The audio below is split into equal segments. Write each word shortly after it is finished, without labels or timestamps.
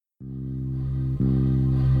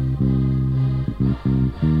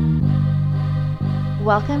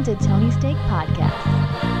Welcome to Tony Steak Podcast.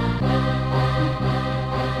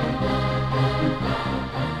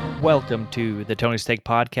 Welcome to the Tony Steak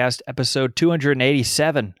Podcast, episode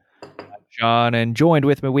 287. I'm John, and joined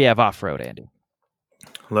with me, we have Off-Road Andy.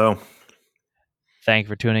 Hello. Thank you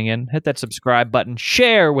for tuning in. Hit that subscribe button,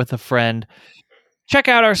 share with a friend, check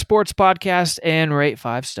out our sports podcast, and rate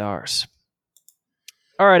 5 stars.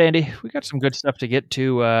 All right, Andy, we got some good stuff to get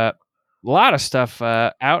to. A lot of stuff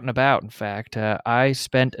out and about, in fact. I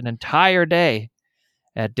spent an entire day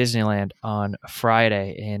at Disneyland on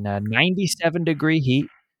Friday in 97-degree heat.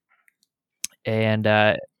 And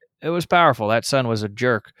it was powerful. That sun was a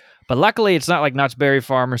jerk. But luckily, it's not like Knott's Berry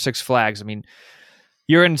Farm or Six Flags. I mean,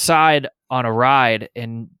 you're inside on a ride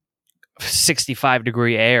in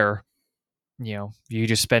 65-degree air. You know, you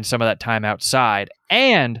just spend some of that time outside.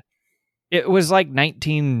 And it was like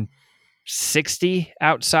 1960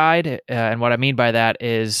 outside. And what I mean by that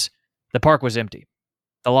is the park was empty.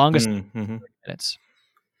 The longest minutes.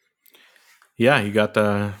 Yeah, you got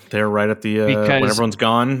there right at the when everyone's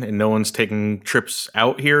gone and no one's taking trips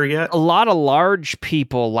out here yet. A lot of large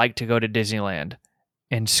people like to go to Disneyland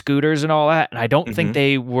and scooters and all that, and I don't think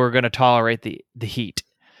they were going to tolerate the heat.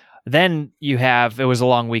 Then it was a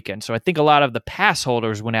long weekend, so I think a lot of the pass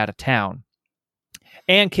holders went out of town,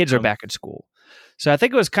 and kids are back at school. So I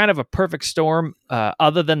think it was kind of a perfect storm,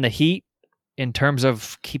 other than the heat, in terms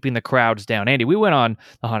of keeping the crowds down. Andy, we went on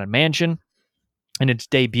the Haunted Mansion, and its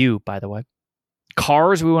debut, by the way.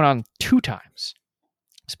 Cars, we went on 2 times.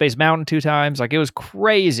 Space Mountain 2 times. Like, it was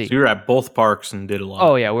crazy. So you were at both parks and did a lot.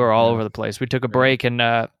 Oh, yeah. We were all over the place. We took a break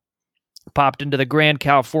and popped into the Grand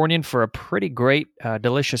Californian for a pretty great,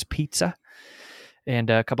 delicious pizza and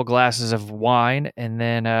a couple glasses of wine. And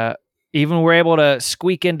then even were able to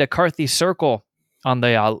squeak into Carthy Circle on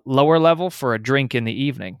the lower level for a drink in the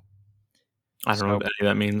evening. I don't know what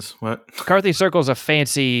that means. What? Carthy Circle is a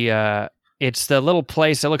fancy... It's the little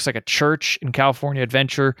place that looks like a church in California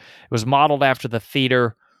Adventure. It was modeled after the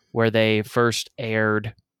theater where they first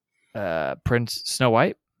aired Prince Snow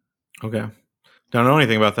White. Okay. Don't know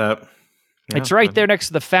anything about that. Yeah, it's right there next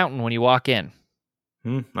to the fountain when you walk in.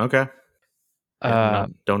 Okay.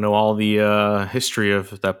 Don't know all the history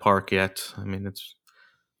of that park yet. I mean, it's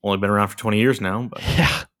only been around for 20 years now. But.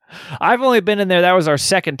 Yeah. I've only been in there. That was our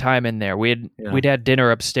second time in there. We'd had dinner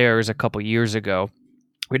upstairs a couple years ago.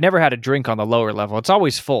 We'd never had a drink on the lower level. It's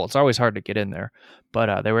always full. It's always hard to get in there.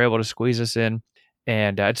 But they were able to squeeze us in.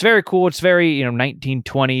 And it's very cool. It's very,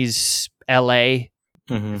 1920s L.A.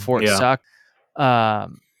 before it sucked.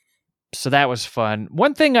 So that was fun.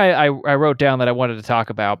 One thing I wrote down that I wanted to talk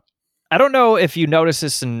about, I don't know if you notice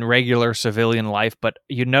this in regular civilian life, but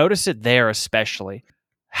you notice it there especially.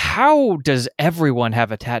 How does everyone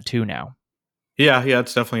have a tattoo now? Yeah,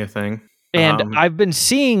 it's definitely a thing. And I've been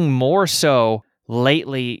seeing more so...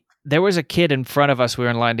 Lately, there was a kid in front of us. We were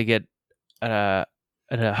in line to get a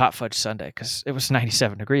hot fudge sundae because it was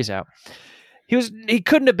 97 degrees out. He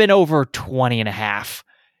couldn't have been over 20 and a half.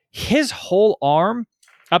 His whole arm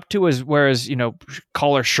up to where his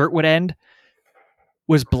collar shirt would end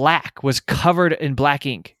was black, was covered in black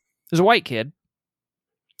ink. It was a white kid.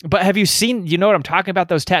 But have you seen, you know what I'm talking about,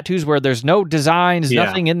 those tattoos where there's no designs,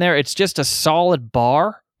 nothing in there. It's just a solid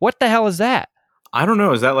bar. What the hell is that? I don't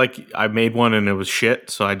know. Is that like I made one and it was shit,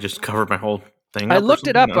 so I just covered my whole thing up? I looked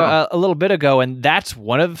it up a little bit ago, and that's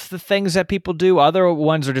one of the things that people do. Other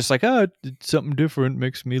ones are just like, it's something different,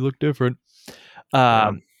 makes me look different.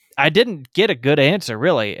 I didn't get a good answer,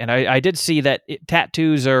 really. And I did see that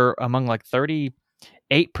tattoos are among like 38%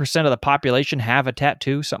 of the population have a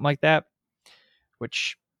tattoo, something like that,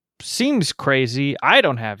 which seems crazy. I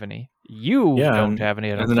don't have any. You don't have any.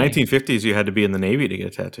 In the 1950s, you had to be in the Navy to get a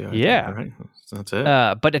tattoo. I think, right? That's it.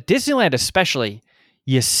 But at Disneyland especially,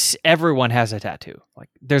 everyone has a tattoo. Like,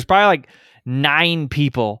 there's probably like 9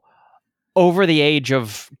 people over the age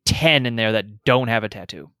of 10 in there that don't have a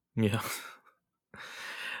tattoo. Yeah.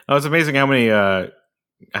 Oh, it's amazing how many, I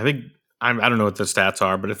think, I don't know what the stats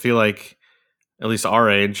are, but I feel like at least our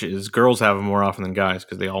age is girls have them more often than guys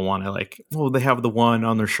because they all want to they have the one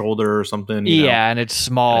on their shoulder or something. And it's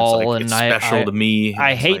small and it's special to me.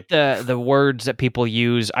 I hate the words that people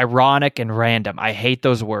use, ironic and random. I hate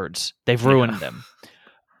those words. They've ruined them.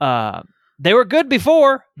 They were good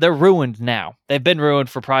before. They're ruined now. They've been ruined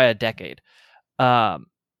for probably a decade. It's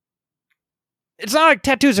not like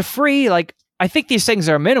tattoos are free. Like, I think these things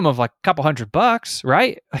are a minimum of like a couple $100,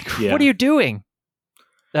 right? Like, what are you doing?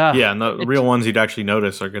 And the real ones you'd actually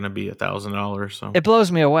notice are going to be $1,000. So it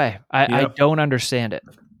blows me away. I don't understand it.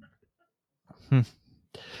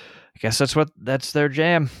 guess that's their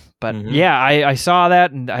jam. But Mhm. yeah, I saw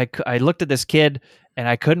that, and I looked at this kid, and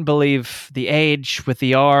I couldn't believe the age with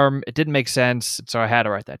the arm. It didn't make sense, so I had to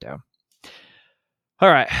write that down. All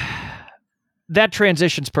right. That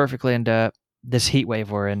transitions perfectly into this heat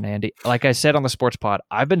wave we're in, Andy. Like I said on the sports pod,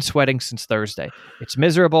 I've been sweating since Thursday. It's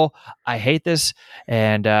miserable. I hate this.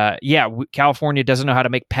 And California doesn't know how to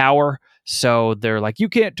make power. So they're like, you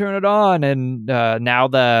can't turn it on. And now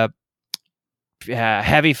the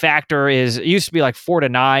heavy factor it used to be like 4 to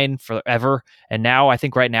 9 forever. And now I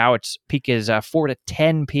think right now its peak is 4 to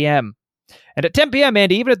 10 p.m. And at 10 p.m.,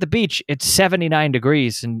 Andy, even at the beach, it's 79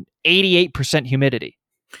 degrees and 88% humidity.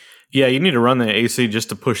 Yeah, you need to run the AC just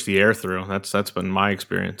to push the air through. That's been my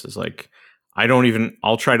experience. Is like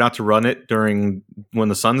I'll try not to run it during when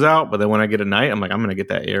the sun's out, but then when I get at night, I'm like, I'm going to get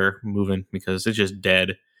that air moving because it's just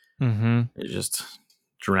dead. Mm-hmm. It's just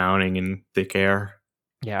drowning in thick air.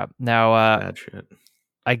 Yeah. Now, bad shit.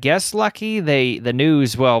 I guess lucky the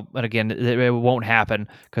news. Well, and again, it won't happen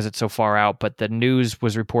because it's so far out. But the news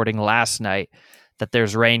was reporting last night that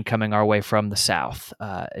there's rain coming our way from the south.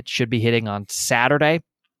 It should be hitting on Saturday,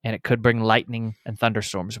 and it could bring lightning and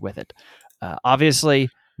thunderstorms with it. Obviously,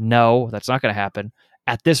 no, that's not going to happen.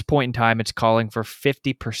 At this point in time, it's calling for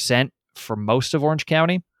 50% for most of Orange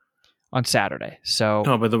County on Saturday. So,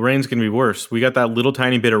 no, but the rain's going to be worse. We got that little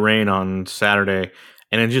tiny bit of rain on Saturday,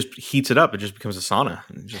 and it just heats it up. It just becomes a sauna.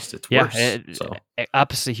 It's worse. It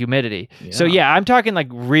ups the humidity. Yeah. So, I'm talking like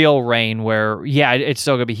real rain where, it's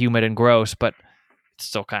still going to be humid and gross, but it's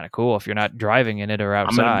still kind of cool if you're not driving in it or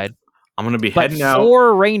outside. I'm going to be heading out.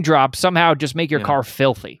 4 raindrops somehow just make your car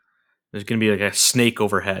filthy. There's going to be like a snake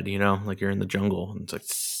overhead, like you're in the jungle. And it's like...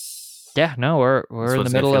 Yeah, no, we're in the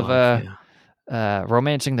middle of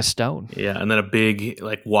romancing the stone. Yeah, and then a big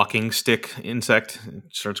like walking stick insect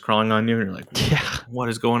starts crawling on you, and you're like, what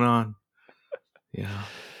is going on? Yeah.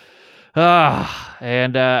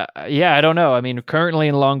 I don't know. I mean, currently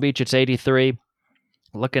in Long Beach, it's 83.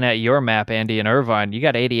 Looking at your map, Andy, in Irvine, you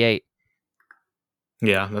got 88.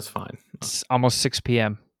 Yeah, that's fine. It's almost 6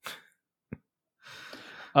 p.m.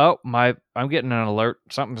 Oh, I'm getting an alert.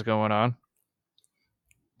 Something's going on.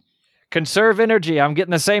 Conserve energy. I'm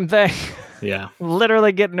getting the same thing. Yeah.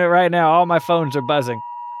 Literally getting it right now. All my phones are buzzing.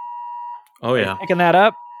 Oh, yeah. Picking that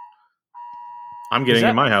up? I'm getting it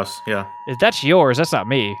in my house. Yeah. That's yours. That's not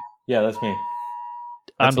me. Yeah, that's me.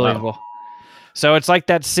 That's unbelievable. Loud. So it's like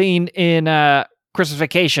that scene in Christmas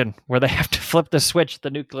Vacation where they have to flip the switch at the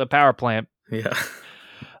nuclear power plant. Yeah.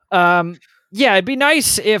 It'd be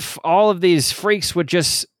nice if all of these freaks would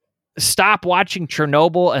just stop watching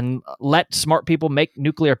Chernobyl and let smart people make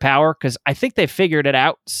nuclear power, because I think they figured it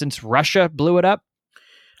out since Russia blew it up.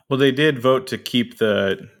 Well, they did vote to keep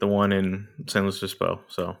the one in San Luis Obispo.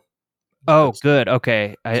 So. Oh, good.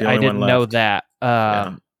 Okay. I didn't know that.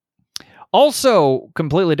 Also,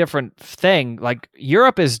 completely different thing. Like,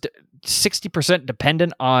 Europe is 60%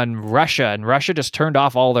 dependent on Russia, and Russia just turned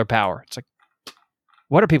off all their power. It's like,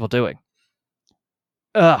 what are people doing?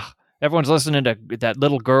 Everyone's listening to that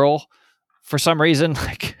little girl for some reason.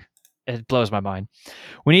 Like, it blows my mind.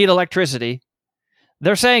 We need electricity.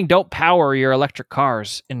 They're saying don't power your electric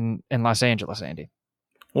cars in Los Angeles, Andy.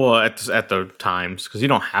 Well, at the times, because you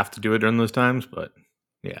don't have to do it during those times, but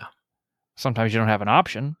yeah. Sometimes you don't have an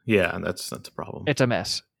option. Yeah, that's a problem. It's a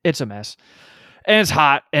mess. And it's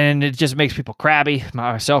hot, and it just makes people crabby,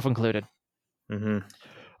 myself included. Mm-hmm.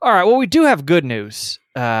 All right, well, we do have good news.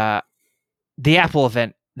 The Apple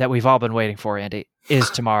event that we've all been waiting for, Andy, is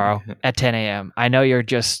tomorrow at 10 a.m. I know you're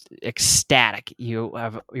just ecstatic.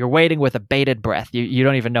 You're waiting with a bated breath. You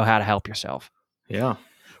don't even know how to help yourself. Yeah.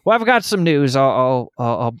 Well, I've got some news. I'll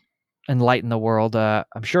enlighten the world.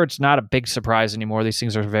 I'm sure it's not a big surprise anymore. These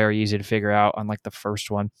things are very easy to figure out, unlike the first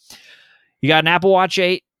one. You got an Apple Watch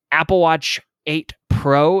 8. Apple Watch 8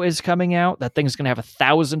 Pro is coming out. That thing's going to have a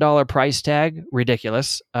 $1,000 price tag.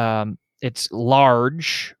 Ridiculous. It's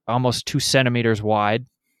large, almost 2 centimeters wide.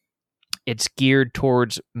 It's geared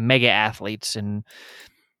towards mega athletes and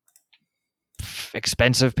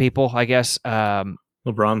expensive people, I guess.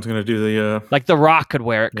 LeBron's going to do the... Like The Rock could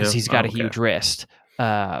wear it because he's got a huge wrist.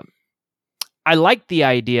 I like the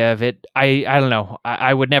idea of it. I don't know.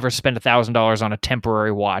 I would never spend $1,000 on a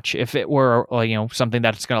temporary watch. If it were something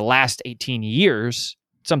that's going to last 18 years,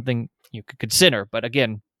 something you could consider. But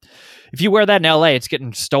again, if you wear that in LA, it's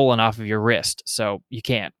getting stolen off of your wrist, so you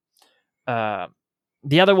can't.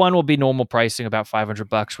 The other one will be normal pricing, about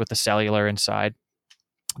 $500 with the cellular inside.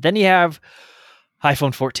 Then you have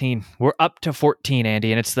iPhone 14. We're up to 14,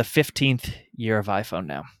 Andy, and it's the 15th year of iPhone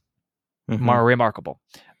now. Mm-hmm. More remarkable.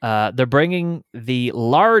 They're bringing the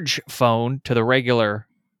large phone to the regular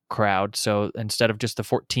crowd. So instead of just the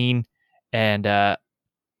 14, and the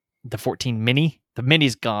 14 mini. The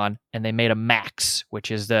mini's gone, and they made a Max,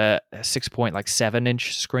 which is the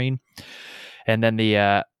 6.7-inch screen. And then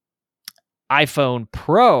the iPhone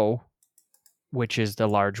Pro, which is the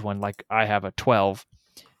large one, like I have a 12,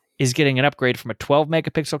 is getting an upgrade from a 12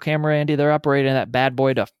 megapixel camera, Andy. They're upgrading that bad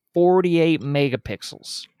boy to 48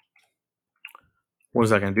 megapixels. What is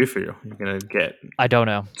that going to do for you? You're going to get, I don't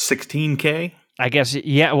know, 16K? I guess,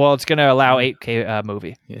 yeah. Well, it's going to allow 8K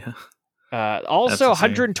movie. Yeah. Also,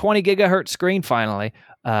 120 gigahertz screen finally,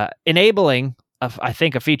 enabling, I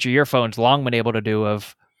think, a feature your phone's long been able to do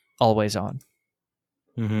of always on.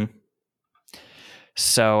 Mm-hmm.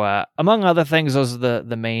 So, among other things, those are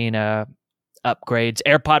the main upgrades.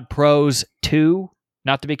 AirPod Pros 2,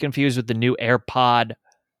 not to be confused with the new AirPods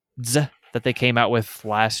that they came out with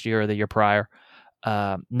last year or the year prior.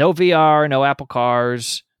 No VR, no Apple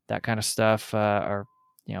Cars, that kind of stuff, or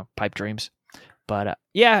pipe dreams. But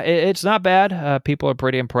yeah, it's not bad. People are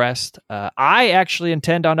pretty impressed. I actually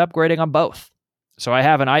intend on upgrading on both. So I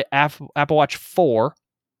have an Apple Watch 4,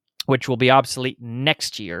 which will be obsolete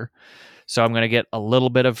next year. So I'm going to get a little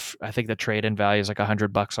bit of, I think the trade-in value is like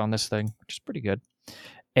 $100 on this thing, which is pretty good.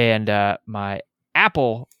 And my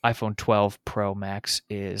Apple iPhone 12 Pro Max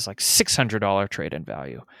is like $600 trade-in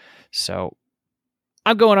value. So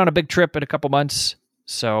I'm going on a big trip in a couple months,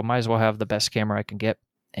 so might as well have the best camera I can get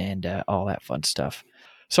and all that fun stuff.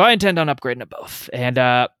 So I intend on upgrading to both.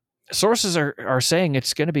 And sources are saying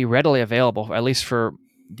it's going to be readily available, at least for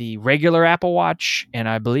the regular Apple Watch, and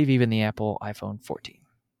I believe even the Apple iPhone 14.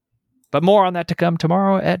 But more on that to come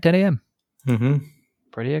tomorrow at 10 a.m. Mm-hmm.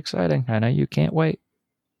 Pretty exciting. I know you can't wait.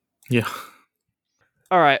 Yeah.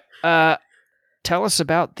 All right. Tell us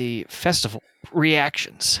about the festival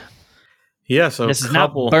reactions. Yeah, so this is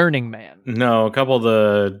not Burning Man. No, a couple of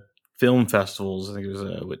the film festivals. I think it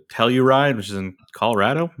was with Telluride, which is in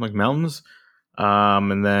Colorado, like mountains,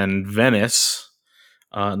 and then Venice.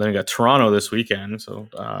 Then I got Toronto this weekend. So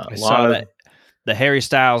I saw that the Harry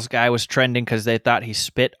Styles guy was trending because they thought he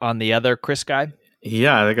spit on the other Chris guy.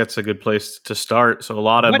 Yeah, I think that's a good place to start. So a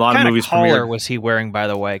lot of movies. What kind of collar was he wearing, by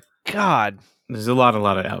the way? God, there's a lot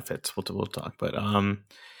of outfits. We'll talk, but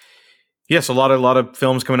yes, a lot of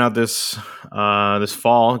films coming out this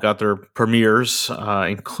fall got their premieres,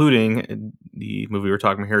 including the movie we're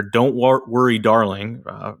talking about here, Don't Worry, Darling,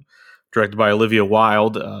 directed by Olivia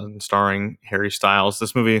Wilde, starring Harry Styles.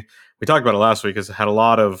 This movie, we talked about it last week, has had a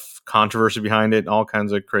lot of controversy behind it, all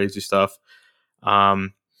kinds of crazy stuff.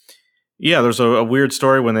 There's a weird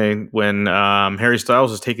story when Harry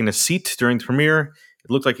Styles was taking a seat during the premiere. It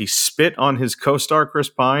looked like he spit on his co-star Chris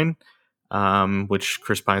Pine. Which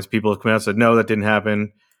Chris Pine's people have come out and said, no, that didn't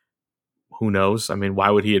happen. Who knows? I mean, why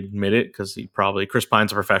would he admit it? Because Chris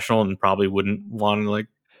Pine's a professional and probably wouldn't want to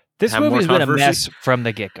this movie's been a mess from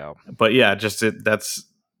the get-go. But yeah, I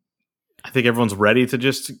think everyone's ready to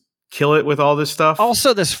just kill it with all this stuff.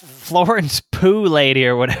 Also, this Florence Pugh lady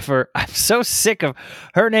or whatever, I'm so sick of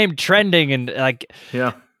her name trending and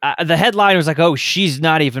yeah. The headline was like, oh, she's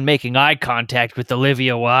not even making eye contact with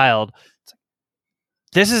Olivia Wilde.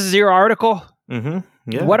 This is your article? Mm-hmm.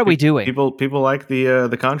 Yeah. What are we doing? People like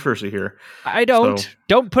the controversy here. I don't. So,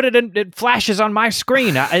 don't put it in. It flashes on my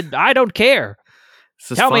screen. I don't care.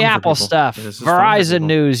 Tell me Apple stuff. Verizon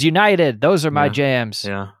News, United. Those are my jams.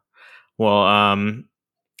 Yeah. Well,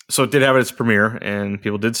 so it did have its premiere, and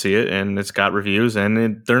people did see it, and it's got reviews,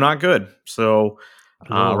 and they're not good. So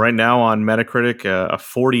right now on Metacritic, a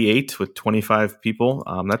 48 with 25 people.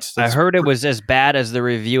 That's I heard it was as bad as the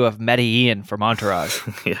review of Medellin from Entourage.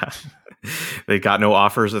 Yeah. They got no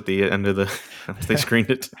offers at the end of they screened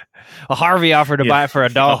it. Well, Harvey offered to buy it for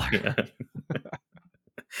 $1.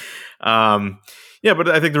 Yeah, but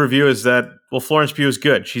I think the review is that, well, Florence Pugh is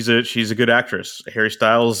good. She's a good actress. Harry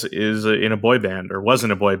Styles is in a boy band, or was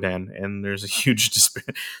in a boy band, and there's a huge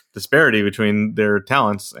disparity between their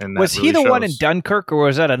talents. And was he the one in Dunkirk, or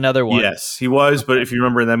was that another one? Yes, he was. But if you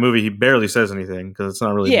remember in that movie, he barely says anything because it's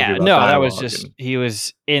not really. Yeah, no, that was just he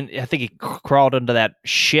was in. I think he crawled into that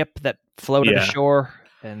ship that floated ashore,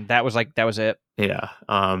 and that was it. Yeah.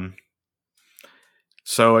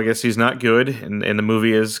 So I guess he's not good, and the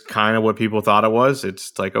movie is kind of what people thought it was.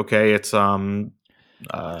 It's like, okay, it's Stepford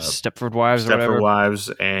Wives,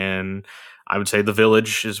 and I would say The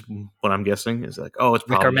Village is what I'm guessing is like, oh, it's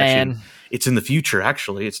probably actually, it's in the future.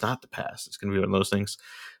 Actually, it's not the past. It's going to be one of those things.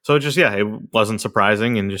 So it wasn't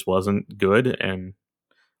surprising and just wasn't good, and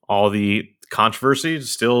all the controversy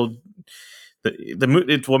still.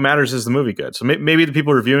 What matters is the movie good. So maybe the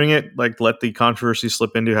people reviewing it let the controversy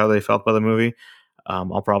slip into how they felt about the movie.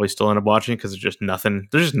 I'll probably still end up watching it because there's just nothing.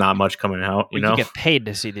 There's just not much coming out. You know, get paid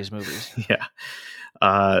to see these movies. Yeah.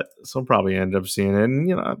 So I'll probably end up seeing it.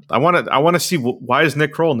 And I want to see why is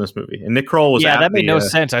Nick Kroll in this movie? And Nick Kroll was that made no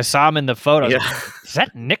sense. I saw him in the photo. Yeah. Like, is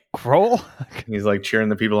that Nick Kroll? He's like cheering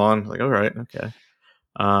the people on. Like, all right, okay.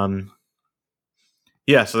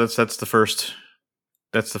 Yeah. So that's the first.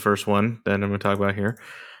 That's the first one that I'm going to talk about here.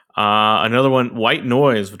 Another one, White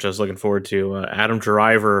Noise, which I was looking forward to. Adam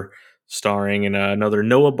Driver starring in another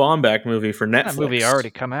Noah Baumbach movie for Netflix. That movie already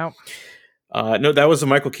come out? No, that was a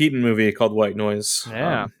Michael Keaton movie called White Noise.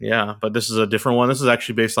 Yeah. But this is a different one. This is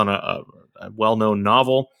actually based on a well-known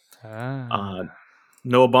novel. Noah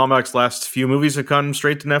Baumbach's last few movies have come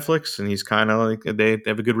straight to Netflix, and he's kind of like they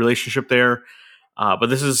have a good relationship there. But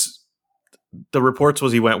this is the reports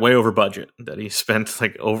was he went way over budget, that he spent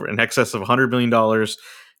like over in excess of $100 million.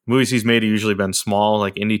 Movies he's made have usually been small,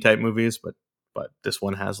 like indie type movies, but this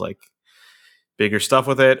one has like bigger stuff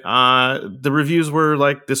with it. The reviews were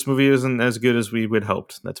like, this movie isn't as good as we would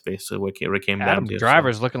hoped. That's basically what it came down to. Adam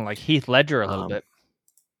Driver's looking like Heath Ledger a little bit.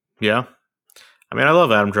 Yeah. I mean, I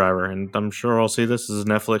love Adam Driver, and I'm sure I'll see this. This is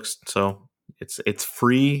Netflix, so it's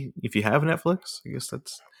free if you have Netflix. I guess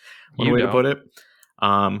that's one way to put it.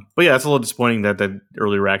 But yeah, it's a little disappointing that the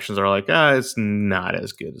early reactions are like, it's not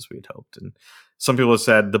as good as we'd hoped. And some people have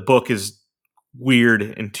said the book is weird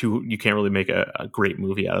and you can't really make a great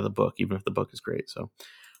movie out of the book, even if the book is great. So,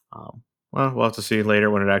 we'll have to see later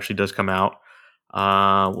when it actually does come out.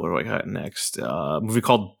 What do I got next? A movie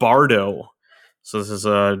called Bardo. So this is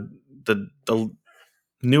the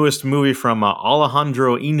newest movie from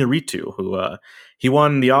Alejandro Iñárritu, who he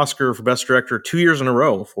won the Oscar for Best Director 2 years in a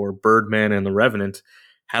row for Birdman and The Revenant.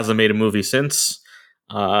 Hasn't made a movie since.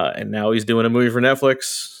 And now he's doing a movie for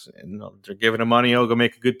Netflix, and they're giving him money. Go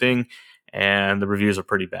make a good thing. And the reviews are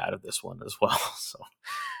pretty bad of this one as well. So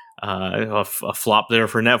a flop there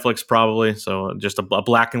for Netflix probably. So just a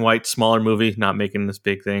black and white, smaller movie, not making this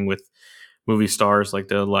big thing with movie stars like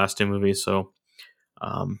the last two movies. So,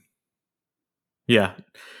 yeah.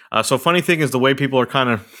 So funny thing is the way people are kind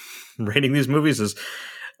of rating these movies is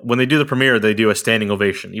when they do the premiere, they do a standing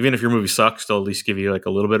ovation. Even if your movie sucks, they'll at least give you like a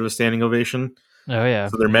little bit of a standing ovation. Oh yeah.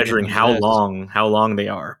 So they're measuring how long they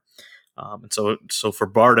are. And so for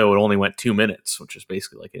Bardo, it only went 2 minutes, which is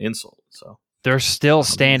basically like an insult. So they're still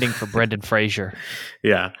standing for Brendan Fraser.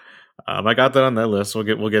 Yeah. I got that on that list.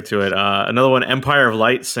 We'll get to it. Another one, Empire of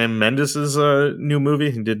Light, Sam Mendes' new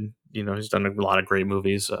movie. He did, he's done a lot of great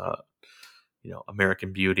movies.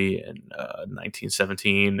 American Beauty and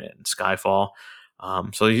 1917 and Skyfall.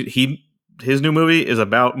 So his new movie is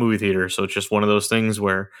about movie theater. So it's just one of those things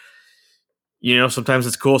where, sometimes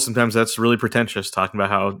it's cool. Sometimes that's really pretentious, talking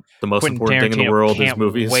about how the most important thing in the world is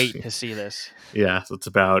movies. Wait to see this. Yeah. So it's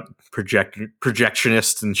about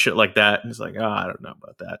projectionists and shit like that. And it's like, I don't know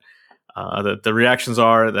about that. The reactions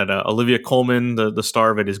are that Olivia Colman, the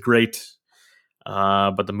star of it, is great.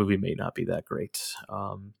 But the movie may not be that great.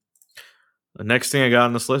 The next thing I got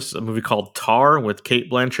on this list is a movie called Tar with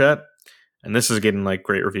Cate Blanchett. And this is getting like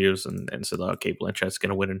great reviews and said, Cate Blanchett's going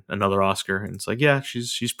to win another Oscar. And it's like, yeah,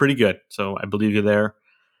 she's pretty good. So I believe you there.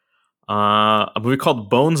 A movie called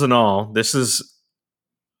Bones and All. This is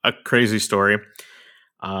a crazy story.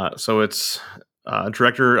 So it's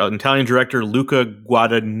Italian director Luca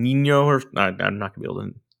Guadagnino. I'm not going to be able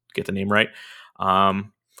to get the name right.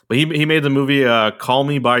 But he made the movie Call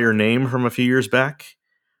Me By Your Name from a few years back.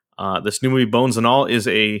 This new movie, Bones and All, is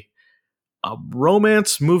a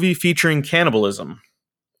romance movie featuring cannibalism.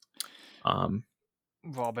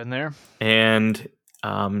 We've all been there. And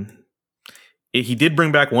he did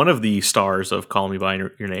bring back one of the stars of Call Me By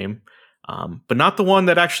Your Name, but not the one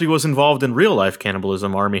that actually was involved in real life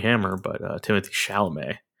cannibalism, Armie Hammer, but Timothée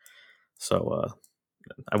Chalamet. So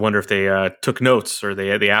I wonder if they took notes or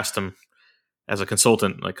they asked him as a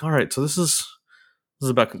consultant, like, all right, so this is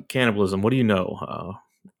about cannibalism. What do you know,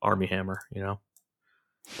 Armie Hammer?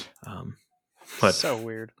 But so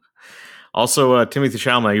weird. Also, Timothée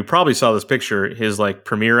Chalamet, you probably saw this picture. His like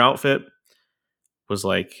premiere outfit was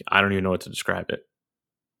like, I don't even know what to describe it.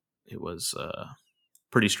 It was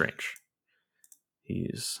pretty strange.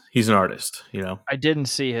 He's an artist, I didn't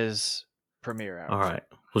see his premiere outfit. All right,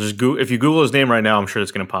 well, just if you Google his name right now, I'm sure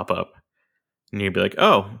it's going to pop up, and you'd be like,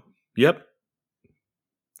 oh, yep,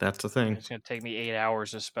 that's the thing. It's going to take me 8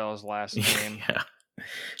 hours to spell his last name. Yeah,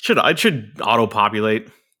 I should auto populate.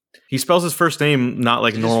 He spells his first name not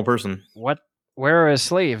like a normal person. What? Where are his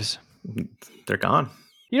sleeves? They're gone.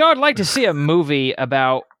 I'd like to see a movie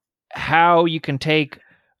about how you can take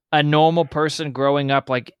a normal person growing up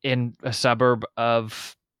like in a suburb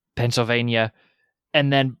of Pennsylvania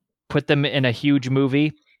and then put them in a huge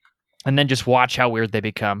movie and then just watch how weird they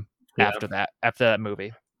become after that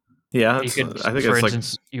movie. Yeah. I think for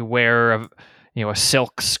instance, you wear a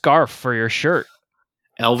silk scarf for your shirt.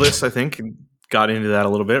 Elvis, I think, got into that a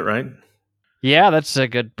little bit, right? Yeah, that's a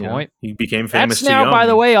good You know, point. he became famous That's now, too by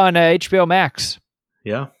the young. way, on HBO Max.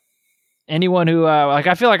 Yeah. Anyone who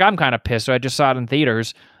I feel like I'm kind of pissed. So I just saw it in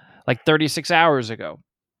theaters like 36 hours ago.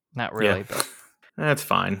 Not really, Yeah. but That's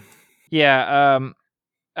fine. yeah.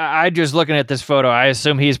 I just looking at this photo. I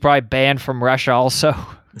assume he's probably banned from Russia also.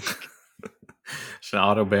 It's an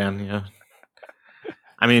auto ban, yeah.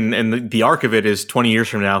 I mean, and the arc of it is 20 years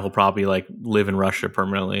from now, he'll probably like live in Russia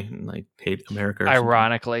permanently and like hate America. Or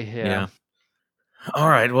Ironically, something. yeah. All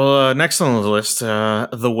right. Well, next on the list,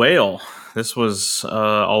 The Whale. This was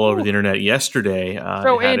all over the internet yesterday.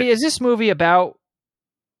 So, Andy, is this movie about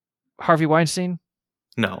Harvey Weinstein?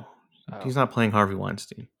 No, he's not playing Harvey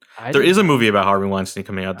Weinstein. I There didn't is a know. movie about Harvey Weinstein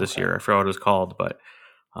coming out this Okay. year. I forgot what it was called, but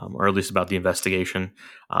or at least about the investigation.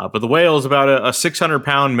 But The Whale is about a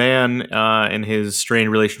 600-pound man and his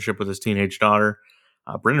strained relationship with his teenage daughter.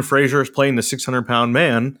 Brendan Fraser is playing the 600-pound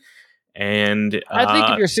man, and I think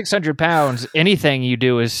if you're 600 pounds, anything you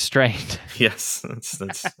do is strained. yes,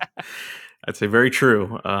 that's I'd say very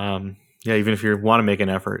true. Yeah, even if you want to make an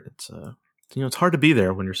effort, it's hard to be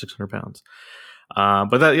there when you're 600 pounds.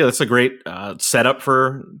 But that's a great setup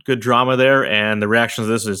for good drama there. And the reaction to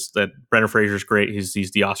this is that Brendan Fraser's great.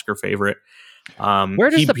 He's the Oscar favorite. Where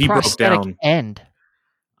does the he broke prosthetic down. end?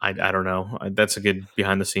 I don't know. That's a good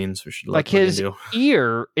behind the scenes. We should Like look his into.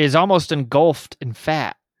 ear is almost engulfed in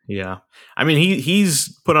fat. Yeah, I mean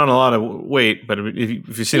he's put on a lot of weight, but if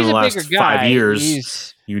you've seen him in the last 5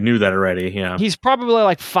 years, you knew that already. Yeah, he's probably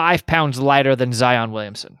like 5 pounds lighter than Zion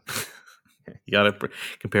Williamson. you got to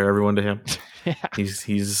compare everyone to him. Yeah.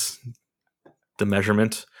 He's the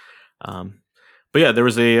measurement. But yeah, there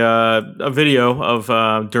was a video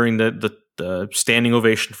of during the standing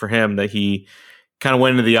ovation for him that he kind of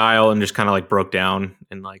went into the aisle and just kind of like broke down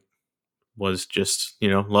and like was just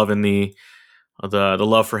loving the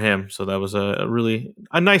love for him. So that was a really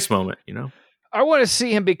nice moment. I want to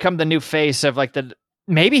see him become the new face of like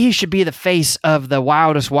maybe he should be the face of the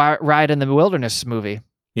wildest ride in the wilderness movie.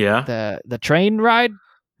 Yeah, The train ride.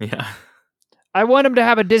 yeah. I want him to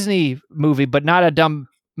have a Disney movie, but not a dumb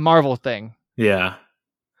Marvel thing. Yeah.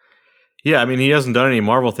 I mean, he hasn't done any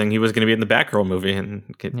Marvel thing. He was going to be in the Batgirl movie,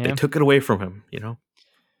 and they took it away from him.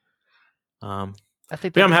 I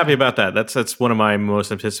think. But I'm happy about that. That's one of my most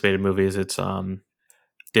anticipated movies. It's Darren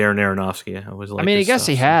Aronofsky. I always like. I mean, I guess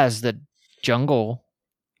he has the jungle.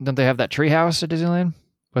 Don't they have that treehouse at Disneyland?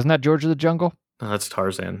 Wasn't that George of the Jungle? No, that's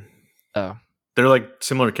Tarzan. Oh, they're like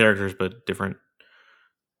similar characters but different.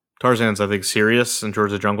 Tarzan's, I think, serious, and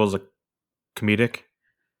George of the Jungle is like comedic.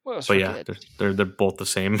 well, but yeah, they're both the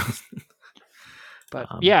same. But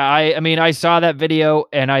yeah, I mean, I saw that video,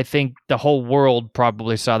 and I think the whole world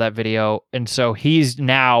probably saw that video, and so he's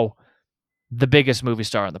now the biggest movie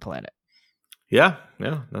star on the planet. Yeah,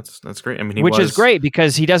 that's great. I mean, which is great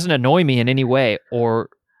because he doesn't annoy me in any way, or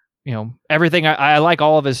everything. I like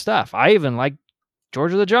all of his stuff. I even like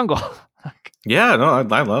George of the Jungle. Yeah, no,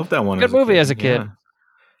 I love that one. Good movie as a kid. Yeah.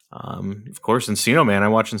 Of course, Encino Man. I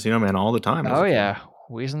watch Encino Man all the time. Oh yeah,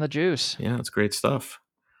 Wheezing the Juice. Yeah, it's great stuff.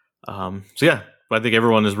 So yeah, I think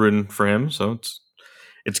everyone is rooting for him. So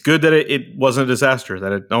it's good that it wasn't a disaster.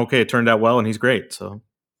 That it turned out well, and he's great. So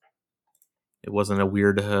it wasn't a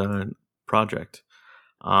weird project.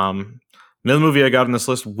 Another movie I got on this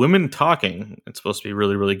list, Women Talking. It's supposed to be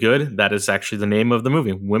really, really good. That is actually the name of the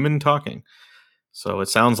movie, Women Talking. So it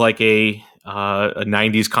sounds like a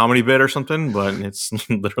 90s comedy bit or something, but it's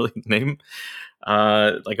literally the name.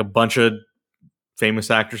 Like a bunch of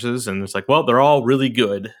famous actresses, and it's like, well, they're all really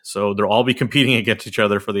good, so they'll all be competing against each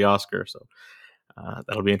other for the Oscar. So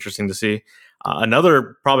that'll be interesting to see.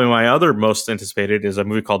 Probably my other most anticipated is a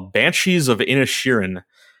movie called Banshees of Inisherin.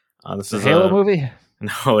 This is a Halo movie.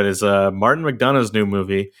 No, it is Martin McDonagh's new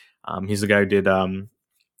movie. He's the guy who did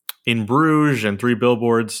In Bruges and 3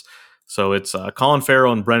 Billboards. So it's Colin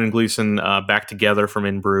Farrell and Brendan Gleeson back together from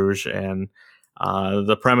In Bruges, and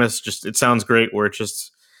the premise it sounds great. Where it's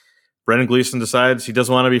just Brendan Gleeson decides he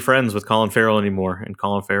doesn't want to be friends with Colin Farrell anymore, and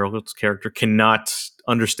Colin Farrell's character cannot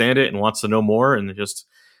understand it and wants to know more. And just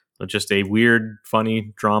a weird,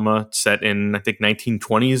 funny drama set in I think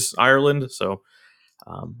 1920s Ireland. So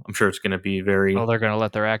I'm sure it's going to be very. Oh, they're going to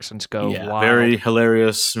let their accents go. Yeah, wild. Very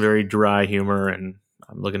hilarious, very dry humor, and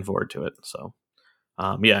I'm looking forward to it. So.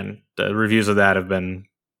 And the reviews of that have been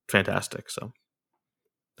fantastic, so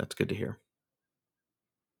that's good to hear.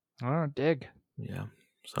 Oh, dig. Yeah,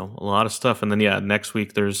 so a lot of stuff, and then next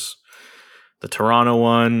week there's the Toronto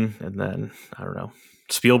one, and then I don't know,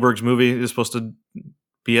 Spielberg's movie is supposed to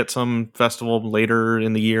be at some festival later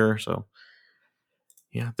in the year, so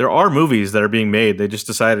Yeah, there are movies that are being made. They just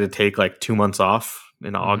decided to take like 2 months off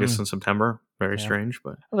in August and September. Very strange,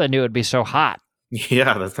 but Well, they knew it'd be so hot.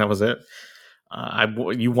 yeah, that was it.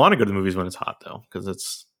 You want to go to the movies when it's hot though, because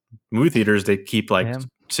it's movie theaters. They keep like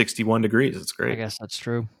 61 degrees. It's great. I guess that's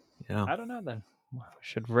true. Yeah, I don't know then. We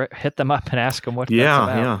should hit them up and ask them what that's yeah,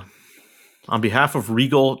 about. yeah. On behalf of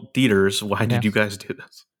Regal Theaters, why did you guys do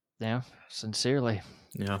this? Yeah, sincerely.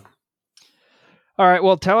 Yeah. All right,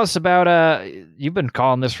 well, tell us about, you've been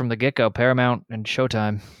calling this from the get-go, Paramount and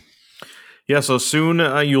Showtime. Yeah, so soon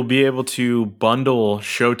you'll be able to bundle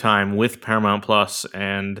Showtime with Paramount Plus,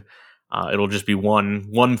 and it'll just be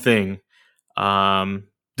one thing.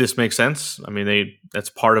 This makes sense. I mean, that's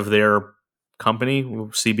part of their company.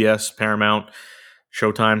 CBS, Paramount,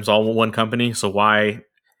 Showtime's all one company. So why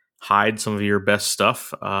hide some of your best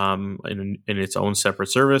stuff in its own separate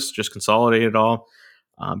service? Just consolidate it all.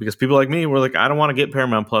 Because people like me were like, I don't want to get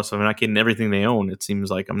Paramount Plus. I'm not getting everything they own. It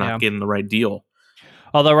seems like I'm not getting the right deal.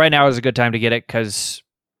 Although right now is a good time to get it because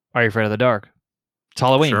Are You Afraid of the Dark? It's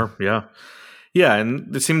Halloween. Sure, yeah. Yeah,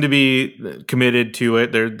 and they seem to be committed to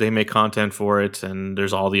it. They make content for it, and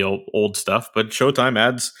there's all the old stuff. But Showtime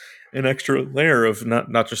adds an extra layer of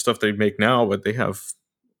not just stuff they make now, but they have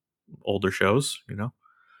older shows, you know.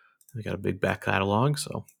 They got a big back catalog,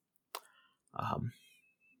 so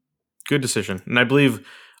good decision. And I believe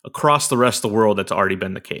across the rest of the world, that's already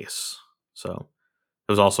been the case. So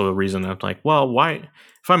there's also a reason I'm like, well, why?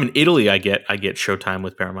 If I'm in Italy, I get Showtime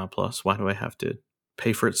with Paramount Plus. Why do I have to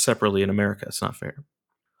pay for it separately in America? It's not fair.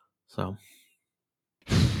 So,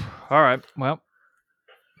 all right. Well,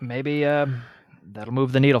 maybe that'll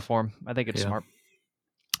move the needle for him. I think it's smart.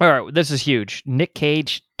 All right, this is huge. Nick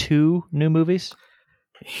Cage 2 new movies.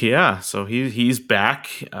 Yeah, so he's back.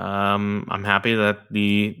 I'm happy that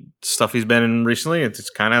the stuff he's been in recently, it's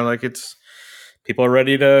kind of like people are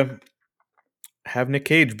ready to have Nick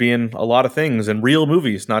Cage be in a lot of things and real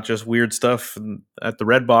movies, not just weird stuff at the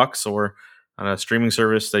Red Box or on a streaming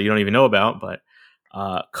service that you don't even know about. But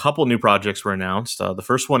a couple new projects were announced. The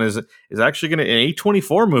first one is actually going to an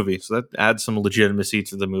A24 movie, so that adds some legitimacy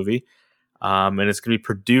to the movie. And it's going to be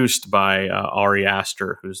produced by Ari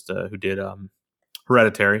Aster, who did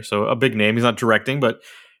Hereditary, so a big name. He's not directing, but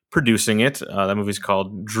producing it. That movie's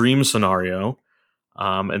called Dream Scenario.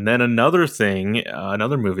 And then another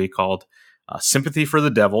movie called Sympathy for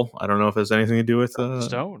the Devil. I don't know if it has anything to do with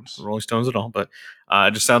Rolling Stones at all, but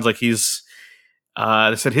it just sounds like he's.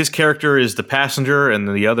 They said his character is the passenger, and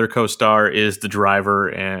the other co-star is the driver,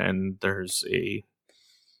 and there's a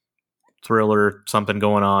thriller something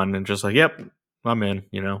going on, and just like, yep, I'm in.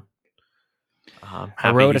 You know.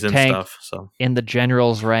 I rode a tank stuff, so. in the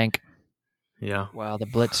general's rank. Yeah. Wow, the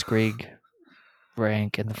Blitzkrieg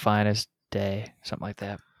rank in the finest day, something like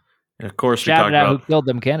that. And of course, we talked about who killed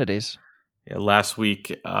them Kennedys. Yeah, last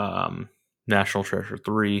week, National Treasure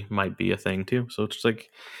 3 might be a thing too. So it's just like,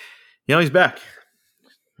 he's back.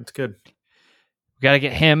 It's good. We got to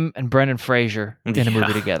get him and Brendan Fraser in a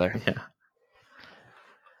movie together. Yeah.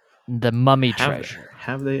 The Mummy Treasure.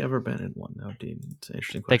 Have they ever been in one? That Dean. It's an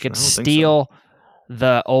interesting question. They could steal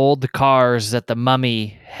the old cars that the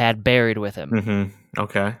Mummy had buried with him. Mm-hmm.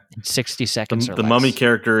 Okay. In 60 seconds or less. The Mummy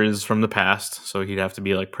character is from the past, so he'd have to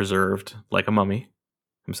be like preserved like a mummy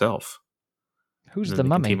himself. Who's the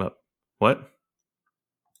Mummy? Team up. What?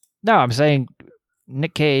 No, I'm saying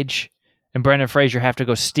Nick Cage and Brendan Fraser have to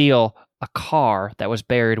go steal a car that was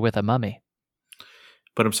buried with a mummy.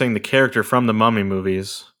 But I'm saying the character from the Mummy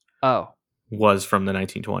movies was from the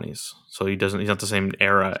 1920s. So he's not the same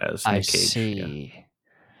era as Nick Cage. I see. Yeah.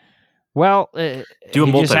 Well, he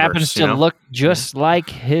just happens to look just like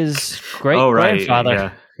his great-grandfather.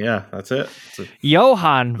 Right. Yeah, that's it.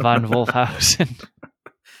 Johann von Wolfhausen.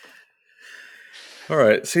 All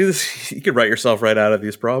right. See this? You could write yourself right out of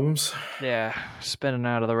these problems. Yeah, spinning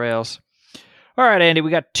out of the rails. All right, Andy,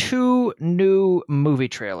 we got 2 new movie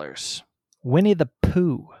trailers. Winnie the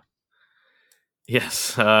Pooh.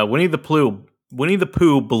 Yes, Winnie the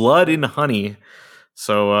Pooh, Blood and Honey.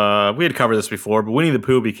 So we had covered this before, but Winnie the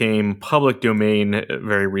Pooh became public domain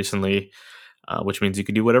very recently, which means you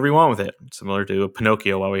can do whatever you want with it, similar to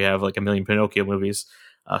Pinocchio, while we have like a million Pinocchio movies.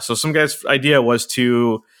 So some guy's idea was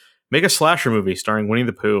to make a slasher movie starring Winnie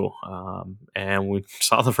the Pooh, and we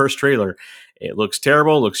saw the first trailer. It looks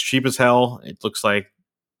terrible, it looks cheap as hell. It looks like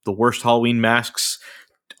the worst Halloween masks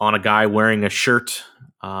on a guy wearing a shirt.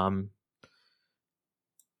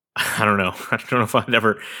 I don't know. I don't know if I'd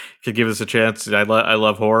ever could give this a chance. I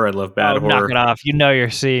love horror. I love bad horror. Knock it off. You know you're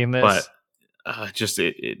seeing this. But just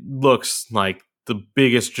it looks like the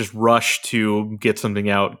biggest just rush to get something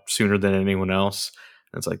out sooner than anyone else.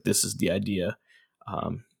 And it's like, this is the idea.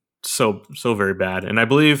 so very bad. And I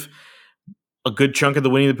believe a good chunk of the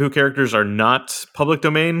Winnie the Pooh characters are not public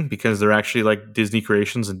domain because they're actually like Disney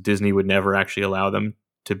creations, and Disney would never actually allow them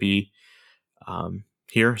to be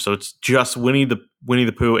here. So it's just Winnie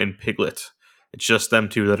the Pooh and Piglet. It's just them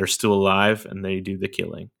two that are still alive, and they do the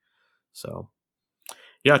killing. So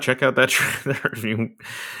yeah, check out that trailer if you're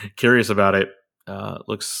curious about it.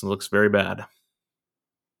 Looks very bad.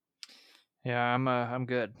 Yeah, I'm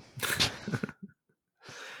good.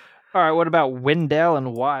 All right, what about Wendell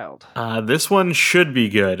and Wild? This one should be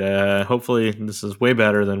good. Hopefully, this is way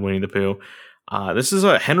better than Winnie the Pooh. This is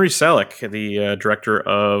Henry Selick, the director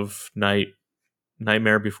of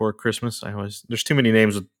Nightmare Before Christmas. There's too many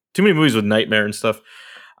names with too many movies with Nightmare and stuff.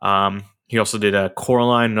 He also did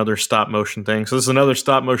Coraline, another stop motion thing. So this is another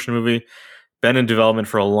stop motion movie, been in development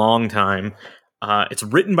for a long time. It's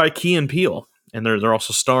written by Key and Peele, and they're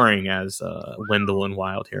also starring as Wendell and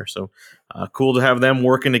Wild here. So cool to have them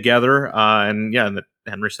working together. And yeah,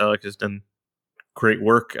 Henry Selick has done great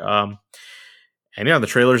work. And yeah, the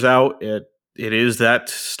trailer's out. It is that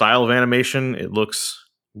style of animation. It looks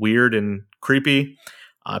weird and creepy.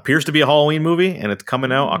 Appears to be a Halloween movie, and it's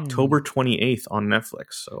coming out October 28th on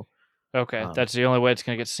Netflix. So okay, that's the only way it's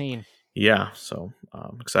going to get seen. Yeah, so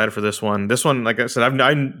I'm excited for this one. This one, like I said, I've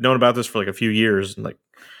known about this for like a few years, and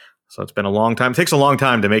so it's been a long time. It takes a long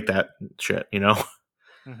time to make that shit, the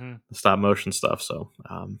stop motion stuff. So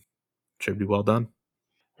should be well done.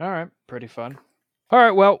 All right, pretty fun. All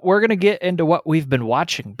right, well, we're going to get into what we've been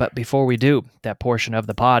watching, but before we do, that portion of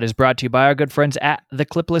the pod is brought to you by our good friends at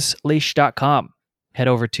thecliplessleash.com. Head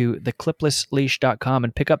over to thecliplessleash.com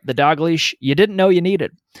and pick up the dog leash you didn't know you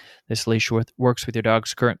needed. This leash works with your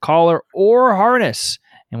dog's current collar or harness.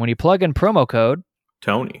 And when you plug in promo code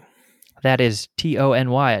Tony, that is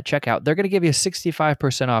TONY at checkout, they're going to give you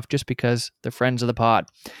 65% off just because they're friends of the pod.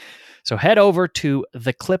 So head over to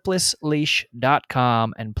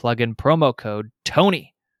thecliplessleash.com and plug in promo code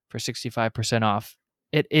Tony for 65% off.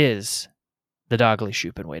 It is the dog leash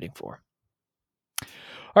you've been waiting for.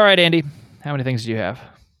 All right, Andy. How many things do you have?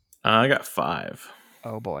 I got 5.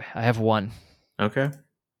 Oh, boy. I have 1. Okay.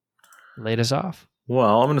 Lead us off.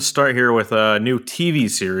 Well, I'm going to start here with a new TV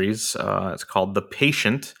series. It's called The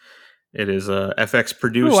Patient. It is FX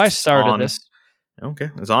produced. Ooh, I started this. Okay.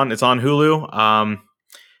 It's on Hulu.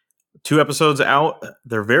 2 episodes out.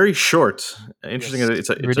 They're very short. Interesting. Yes, it's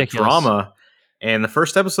a drama. And the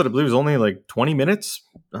first episode, I believe, is only like 20 minutes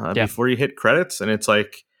before you hit credits. And it's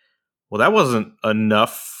like, well, that wasn't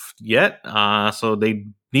enough yet, so they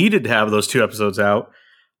needed to have those 2 episodes out.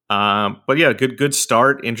 But yeah, good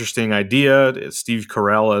start. Interesting idea. It's Steve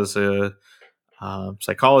Carell as a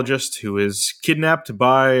psychologist who is kidnapped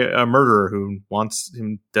by a murderer who wants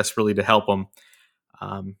him desperately to help him.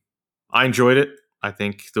 I enjoyed it. I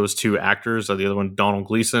think those 2 actors, the other one, Donald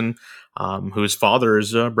Gleason, whose father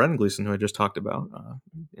is Brendan Gleeson, who I just talked about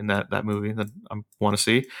in that movie that I want to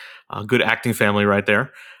see. Good acting family right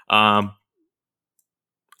there.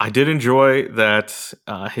 I did enjoy that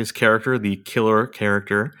his character, the killer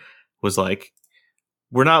character, was like,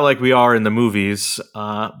 we're not like we are in the movies.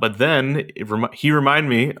 But then he reminded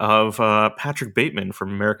me of Patrick Bateman from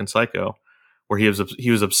American Psycho, where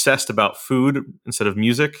he was obsessed about food instead of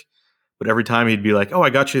music. But every time he'd be like, "Oh,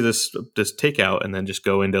 I got you this takeout," and then just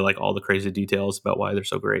go into like all the crazy details about why they're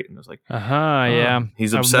so great. And I was like, yeah,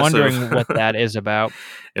 he's obsessive. I'm wondering what that is about.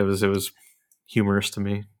 It was humorous to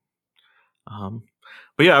me.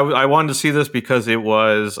 But yeah, I wanted to see this because it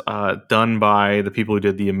was done by the people who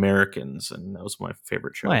did The Americans, and that was my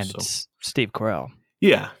favorite show. And it's Steve Carell.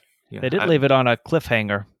 Yeah. They did leave it on a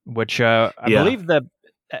cliffhanger, which I believe the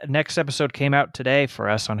next episode came out today for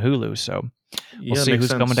us on Hulu, so we'll see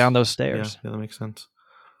who's coming down those stairs. Yeah, that makes sense.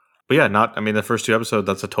 But yeah, the first 2 episodes,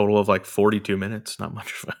 that's a total of like 42 minutes. Not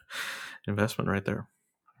much of an investment right there.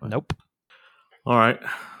 But, nope. All right.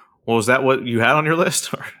 Well, was that what you had on your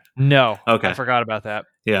list? Or? No. Okay. I forgot about that.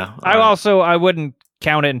 Yeah. I wouldn't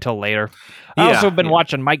count it until later. I also been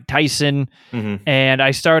watching Mike Tyson, and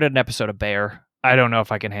I started an episode of Bear. I don't know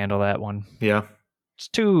if I can handle that one. Yeah. It's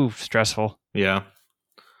too stressful. Yeah.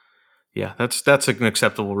 Yeah, that's an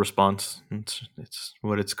acceptable response. It's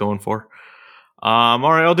what it's going for. All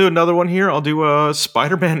right, I'll do another one here. I'll do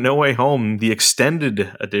Spider-Man No Way Home, the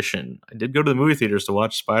extended edition. I did go to the movie theaters to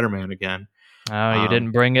watch Spider-Man again. Oh, you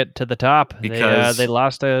didn't bring it to the top because they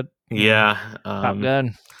lost a Top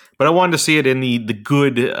Gun. But I wanted to see it in the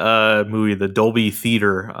good movie, the Dolby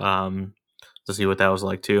Theater, to see what that was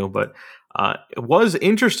like too. But it was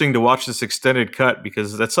interesting to watch this extended cut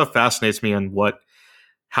because that stuff fascinates me on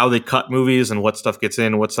how they cut movies and what stuff gets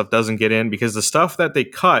in, what stuff doesn't get in. Because the stuff that they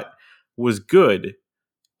cut was good,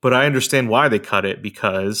 but I understand why they cut it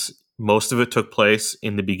because most of it took place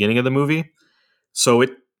in the beginning of the movie. So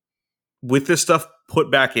with this stuff put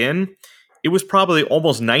back in, it was probably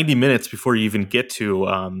almost 90 minutes before you even get to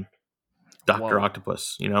Dr. Whoa.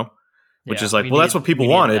 Octopus, which Yeah, is like, well, that's what people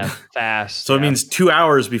wanted. Fast. So it means 2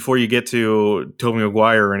 hours before you get to Tobey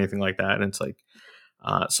Maguire or anything like that. And it's like,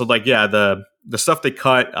 the stuff they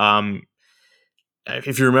cut,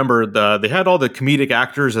 if you remember, they had all the comedic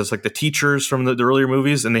actors as like the teachers from the earlier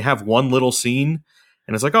movies, and they have one little scene,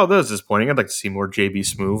 and it's like, oh, that was disappointing. I'd like to see more JB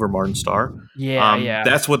Smoove or Martin Starr. Yeah.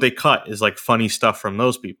 That's what they cut, is like funny stuff from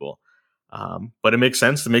those people. But it makes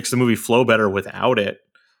sense. It makes the movie flow better without it.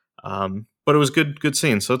 But it was good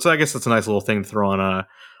scenes. So I guess it's a nice little thing to throw on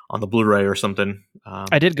the Blu-ray or something.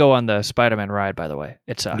 I did go on the Spider-Man ride, by the way.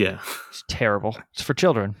 It's terrible. It's for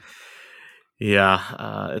children.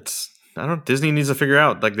 Yeah, Disney needs to figure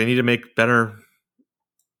out, like, they need to make better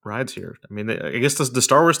rides here. I mean, I guess the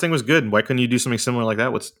Star Wars thing was good. Why couldn't you do something similar like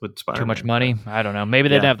that with Spider-Man? Too much money? I don't know. Maybe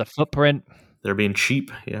they didn't have the footprint. They're being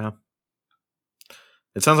cheap. Yeah.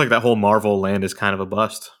 It sounds like that whole Marvel land is kind of a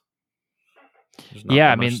bust.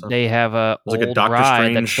 Yeah, I mean, they have a old like a Doctor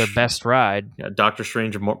ride Strange, that's their best ride. Yeah, Doctor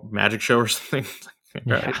Strange magic show or something.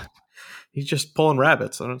 Right. He's just pulling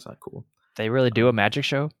rabbits. So that's not cool. They really do a magic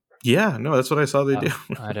show? Yeah, no, that's what I saw they do.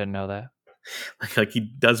 I didn't know that. Like he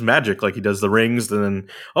does magic, like he does the rings, and then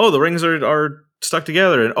the rings are stuck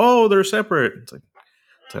together, and they're separate. It's like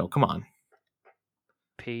oh, come on.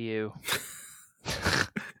 PU.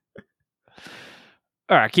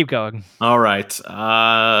 All right, keep going. All right.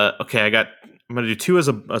 Okay, I'm gonna do two as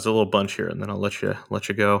a little bunch here, and then I'll let you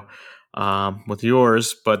go with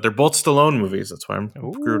yours. But they're both Stallone movies. That's why I'm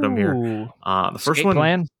screwed them here. The first Escape one.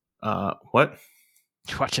 Plan? What?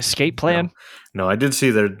 Did you watch Escape Plan? No, I did see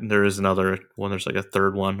there is another one. There's like a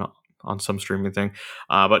third one on some streaming thing.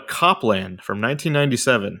 But Copland from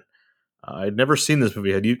 1997. I'd never seen this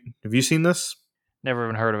movie. Have you seen this? Never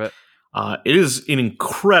even heard of it. It is an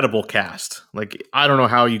incredible cast. Like, I don't know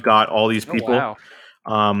how you got all these people.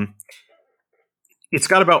 Wow. It's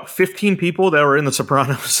got about 15 people that were in The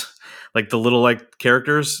Sopranos. Like the little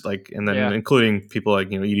characters, and then including people like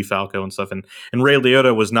Edie Falco and stuff, and Ray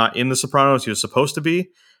Liotta was not in The Sopranos. He was supposed to be,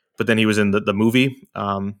 but then he was in the movie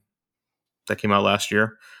that came out last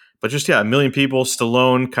year. But just a million people: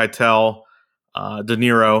 Stallone, Keitel, De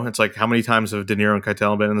Niro. It's like, how many times have De Niro and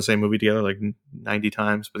Keitel been in the same movie together? Like 90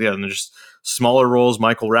 times. But and there's just smaller roles: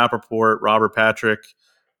 Michael Rappaport, Robert Patrick.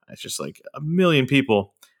 It's just like a million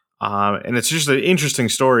people, and it's just an interesting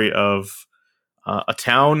story of a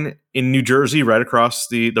town in New Jersey, right across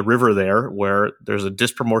the river there, where there's a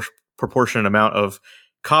disproportionate amount of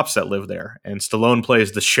cops that live there, and Stallone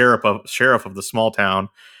plays the sheriff of the small town,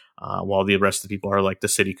 while the rest of the people are like the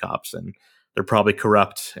city cops, and they're probably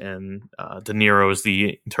corrupt. And De Niro is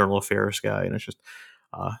the internal affairs guy, and it's just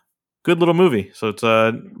a good little movie. So it's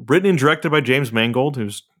written and directed by James Mangold,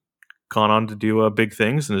 who's gone on to do big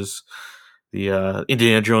things, and is the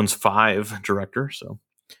Indiana Jones 5 director. So.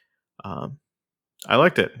 I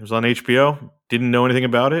liked it. It was on HBO. Didn't know anything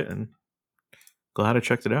about it, and glad I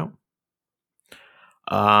checked it out.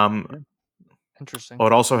 Interesting.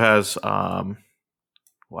 It also has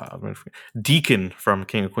Deacon from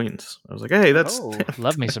King of Queens. I was like, hey, that's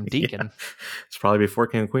love me some Deacon. It's probably before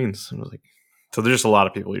King of Queens. I was like, so there's just a lot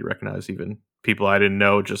of people you recognize, even people I didn't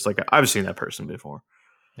know. Just like, I've seen that person before.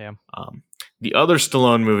 Yeah. The other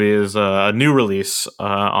Stallone movie is a new release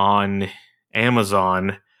on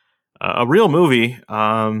Amazon. A real movie,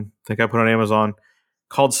 I think I put on Amazon,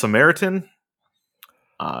 called Samaritan.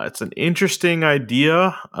 It's an interesting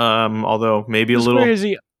idea, although maybe a little... Is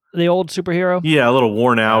he the old superhero? Yeah, a little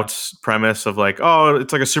worn out premise of like,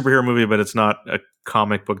 it's like a superhero movie, but it's not a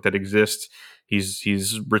comic book that exists.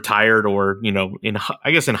 He's retired, or in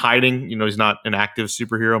hiding. He's not an active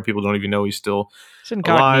superhero, and people don't even know he's still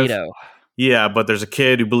incognito. Alive. Yeah, but there's a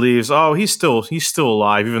kid who believes, he's still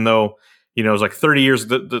alive, even though. It was like 30 years.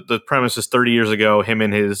 The premise is 30 years ago. Him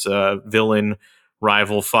and his villain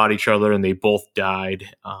rival fought each other, and they both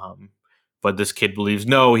died. But this kid believes,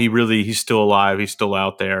 no, he's still alive. He's still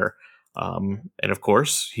out there. And of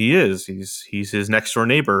course, he is. He's his next door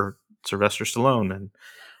neighbor, Sylvester Stallone,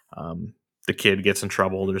 and the kid gets in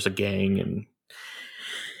trouble. There's a gang, and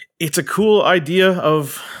it's a cool idea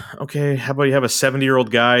of, okay, how about you have a 70-year-old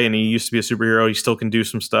guy, and he used to be a superhero. He still can do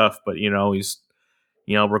some stuff, but he's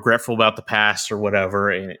regretful about the past or whatever.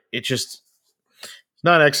 And it just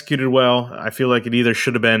not executed well. I feel like it either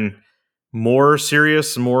should have been more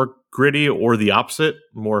serious, more gritty, or the opposite,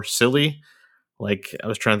 more silly. Like, I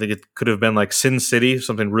was trying to think, it could have been like Sin City,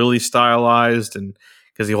 something really stylized. And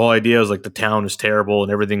because the whole idea is like the town is terrible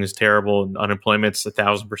and everything is terrible and unemployment's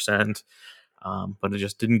 1,000%. but it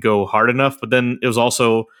just didn't go hard enough. But then it was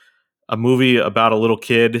also a movie about a little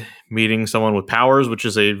kid meeting someone with powers, which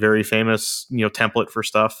is a very famous, template for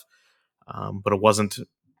stuff. But it wasn't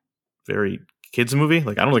very kids movie.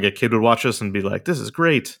 Like, I don't think a kid would watch this and be like, this is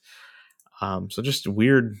great. So just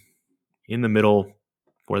weird in the middle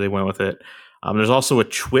where they went with it. There's also a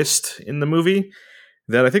twist in the movie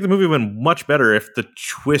that I think the movie went much better if the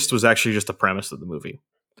twist was actually just the premise of the movie.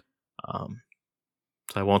 So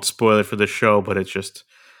I won't spoil it for this show, but it's just,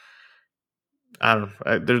 I don't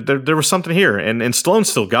know. There was something here, and Stallone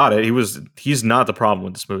still got it. He's not the problem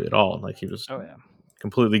with this movie at all. Like, he was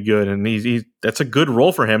completely good, and that's a good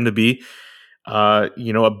role for him to be. A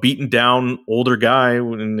beaten down older guy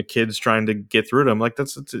when the kid's trying to get through to him. Like,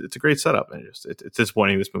 it's a great setup, and it's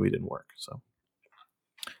disappointing this movie didn't work. So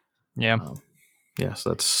so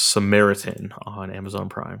that's Samaritan on Amazon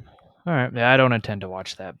Prime. All right, I don't intend to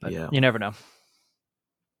watch that, but you never know.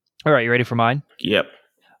 All right, you ready for mine? Yep.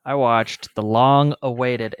 I watched the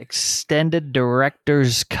long-awaited extended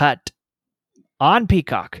director's cut on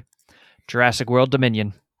Peacock, Jurassic World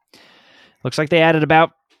Dominion. Looks like they added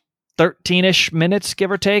about 13-ish minutes,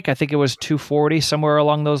 give or take. I think it was 240, somewhere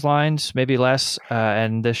along those lines, maybe less.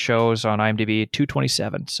 And this shows on IMDb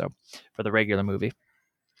 227, so for the regular movie.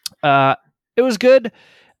 It was good.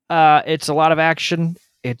 It's a lot of action.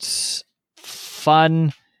 It's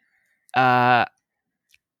fun.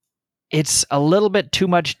 It's a little bit too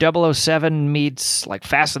much 007 meets like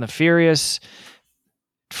Fast and the Furious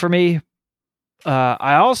for me.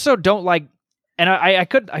 I also don't like, and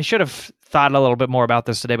I should have thought a little bit more about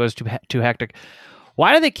this today, but it was too hectic.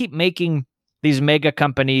 Why do they keep making these mega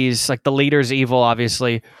companies, like the leader's evil,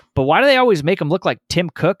 obviously, but why do they always make them look like Tim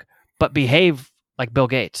Cook, but behave like Bill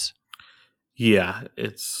Gates? Yeah,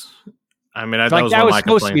 that was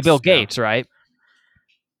supposed to be Bill Gates, right?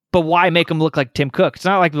 But why make him look like Tim Cook? It's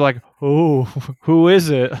not like they're like, oh, who is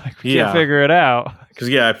it? Like, we can't figure it out.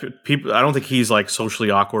 Because people, I don't think he's like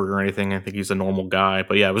socially awkward or anything. I think he's a normal guy.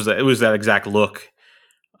 But yeah, it was that exact look.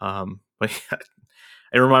 But yeah,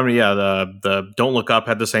 it reminded me, the Don't Look Up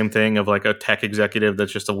had the same thing of like a tech executive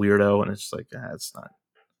that's just a weirdo, and it's like, it's not.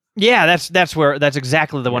 Yeah, that's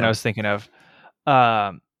exactly the one I was thinking of.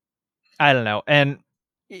 I don't know, and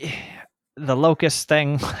the locust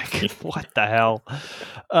thing, like, what the hell?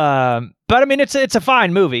 But I mean, it's a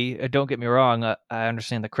fine movie. Don't get me wrong. I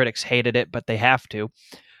understand the critics hated it, but they have to.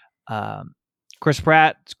 Chris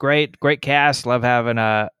Pratt's great cast. Love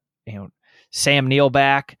having Sam Neill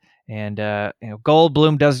back, and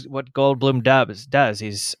Goldblum does what Goldblum does.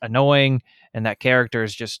 He's annoying, and that character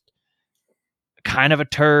is just kind of a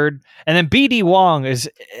turd. And then BD Wong is,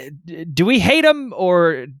 do we hate him,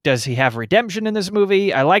 or does he have redemption in this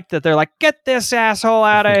movie? I like that they're like, get this asshole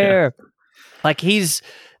out of here. Like, he's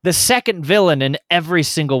the second villain in every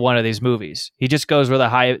single one of these movies. He just goes where the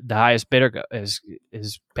highest bidder is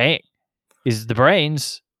paying. He's the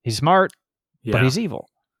brains. He's smart, but he's evil.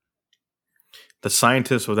 The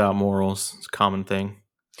scientist without morals is a common thing.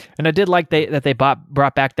 And I did like that they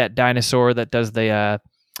brought back that dinosaur that does the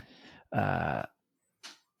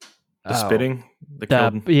spitting,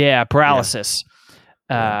 paralysis.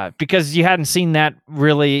 Because you hadn't seen that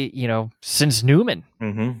really, since Newman.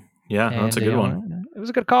 Mm-hmm. Yeah, that's a good one. It was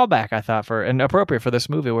a good callback, I thought, and appropriate for this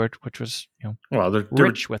movie, which was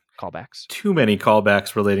rich with callbacks. Too many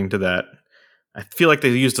callbacks relating to that. I feel like they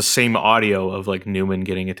used the same audio of like Newman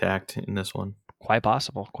getting attacked in this one. Quite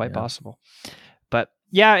possible. But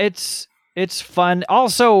yeah, it's fun.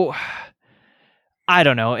 Also, I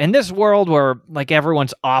don't know. In this world where like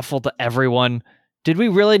everyone's awful to everyone, did we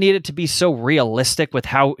really need it to be so realistic with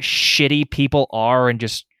how shitty people are and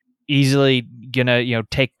just easily gonna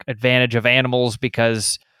take advantage of animals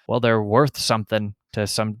because, well, they're worth something to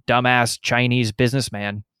some dumbass Chinese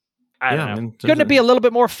businessman? I don't know. I mean, couldn't it be a little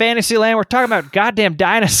bit more fantasy land? We're talking about goddamn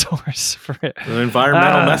dinosaurs for it. An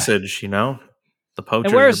environmental message, The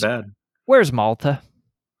poachers are bad. Where's Malta?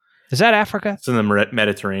 Is that Africa? It's in the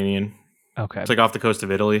Mediterranean. Okay. It's like off the coast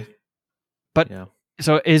of Italy. But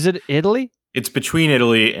so is it Italy? It's between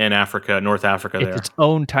Italy and Africa, North Africa. It's its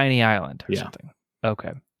own tiny island or something.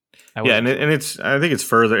 Okay. And it's, I think it's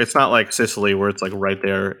further. It's not like Sicily where it's like right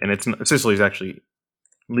there, and Sicily's actually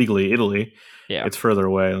legally Italy. Yeah, it's further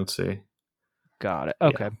away. Let's see. Got it.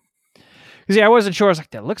 Okay. Because I wasn't sure. I was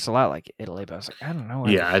like, that looks a lot like Italy, but I was like, I don't know.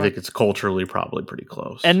 I think it's culturally probably pretty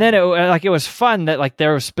close. And then it was fun that like they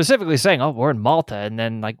were specifically saying, "Oh, we're in Malta," and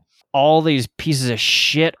then like all these pieces of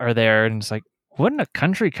shit are there, and it's like, wouldn't a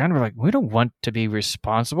country kind of like, we don't want to be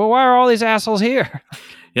responsible? Why are all these assholes here?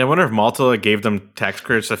 Yeah, I wonder if Malta gave them tax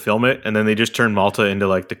credits to film it, and then they just turned Malta into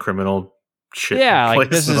like the criminal shit. Yeah, like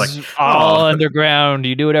this is all underground.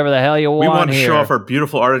 You do whatever the hell you want. We want to here. show off our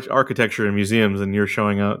beautiful architecture in museums, and you're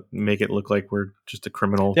showing up, make it look like we're just a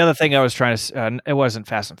criminal. The other thing I was trying to, it wasn't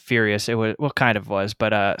Fast and Furious. It was, well, kind of was,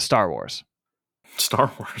 but Star Wars.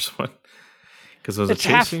 Star Wars, what? Because it was a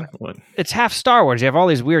chasing. What? It's half Star Wars. You have all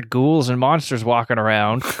these weird ghouls and monsters walking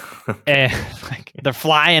around, and like, they're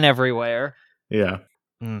flying everywhere. Yeah.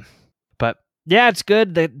 But yeah, it's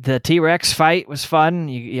good. The T-Rex fight was fun.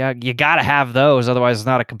 You got to have those, otherwise it's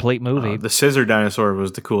not a complete movie. The scissor dinosaur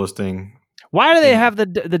was the coolest thing. Why do they have the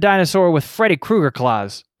dinosaur with Freddy Krueger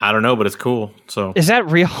claws? I don't know, but it's cool. So is that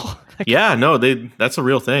real? Yeah, no, that's a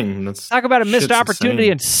real thing. Talk about a missed opportunity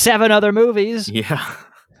in 7 other movies. Yeah.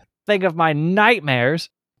 Think of my nightmares.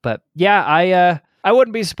 But yeah, I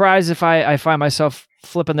wouldn't be surprised if I find myself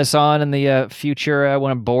flipping this on in the future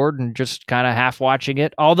when I'm bored and just kind of half watching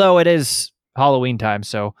it. Although it is Halloween time,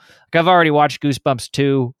 so like I've already watched Goosebumps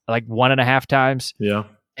 2 like 1.5 times. Yeah.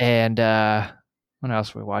 And what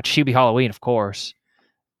else we watch? Hubie Halloween, of course.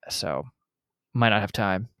 So might not have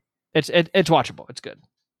time. It's watchable. It's good.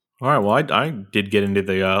 All right. Well, I did get into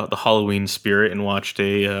the Halloween spirit and watched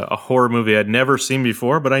a horror movie I'd never seen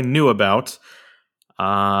before, but I knew about.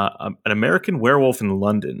 An American Werewolf in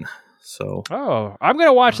London. So, I'm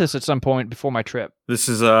gonna watch this at some point before my trip. This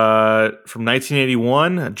is from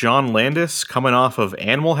 1981. John Landis, coming off of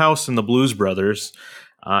Animal House and the Blues Brothers.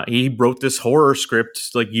 He wrote this horror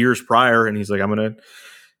script like years prior, and he's like,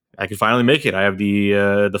 I can finally make it. I have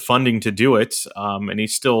the funding to do it. And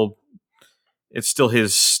it's still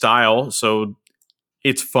his style, so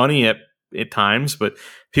it's funny at times, but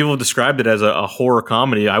people have described it as a horror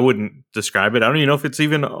comedy. I wouldn't describe it. I don't even know if it's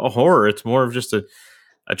even a horror. It's more of just a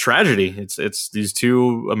tragedy. It's these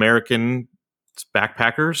 2 American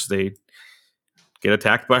backpackers. They get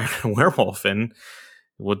attacked by a werewolf, and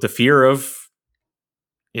with the fear of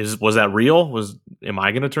was that real? Am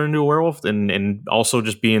I going to turn into a werewolf? And also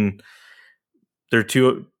just being they're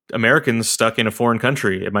 2 Americans stuck in a foreign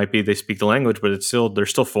country. It might be they speak the language, but they're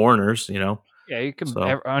still foreigners, you know. Yeah, you can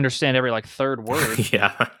understand every like third word.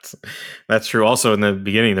 Yeah, that's true. Also, in the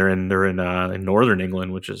beginning, they're in northern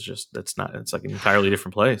England, which is just it's like an entirely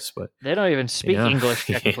different place. But they don't even speak English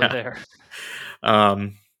technically there.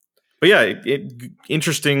 But yeah,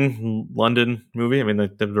 interesting London movie. I mean,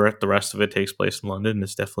 the rest of it takes place in London.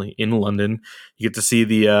 It's definitely in London. You get to see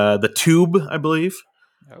the Tube, I believe.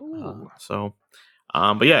 Oh,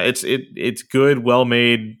 but yeah, it's good, well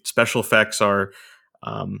made. Special effects are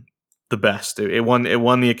the best. It won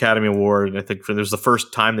the Academy Award. I think it was the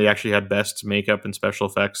first time they actually had best makeup and special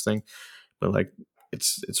effects thing. But like,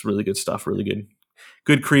 it's really good stuff. Really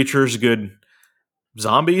good creatures, good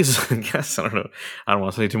zombies. I guess I don't know. I don't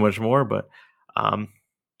want to say too much more, but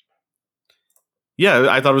yeah,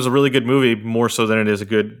 I thought it was a really good movie, more so than it is a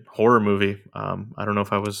good horror movie. I don't know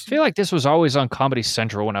if I feel like this was always on Comedy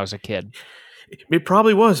Central when I was a kid. It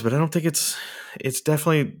probably was, but I don't think it's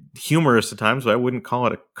definitely humorous at times, but I wouldn't call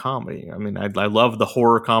it a comedy. I mean, I love the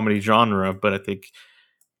horror comedy genre, but I think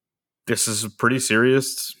this is a pretty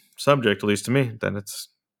serious subject, at least to me. Then it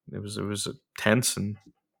was tense and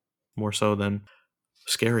more so than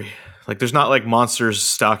scary. Like there's not like monsters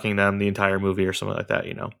stalking them the entire movie or something like that,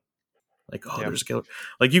 you know? Like, there's a killer.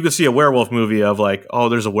 Like you could see a werewolf movie of like,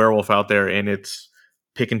 there's a werewolf out there and it's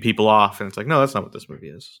picking people off, and it's like, no, that's not what this movie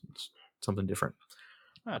is. It's something different.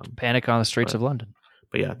 Panic on the Streets of London.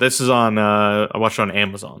 But yeah, this is on. I watched it on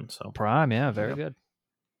Amazon. So Prime, yeah, very good.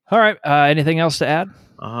 All right, anything else to add?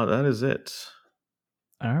 That is it.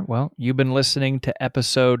 All right. Well, you've been listening to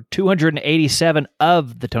episode 287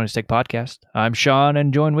 of the Tony Stick Podcast. I'm Sean,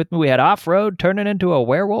 and join with me, we had Off Road turning into a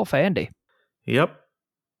werewolf, Andy. Yep.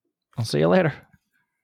 I'll see you later.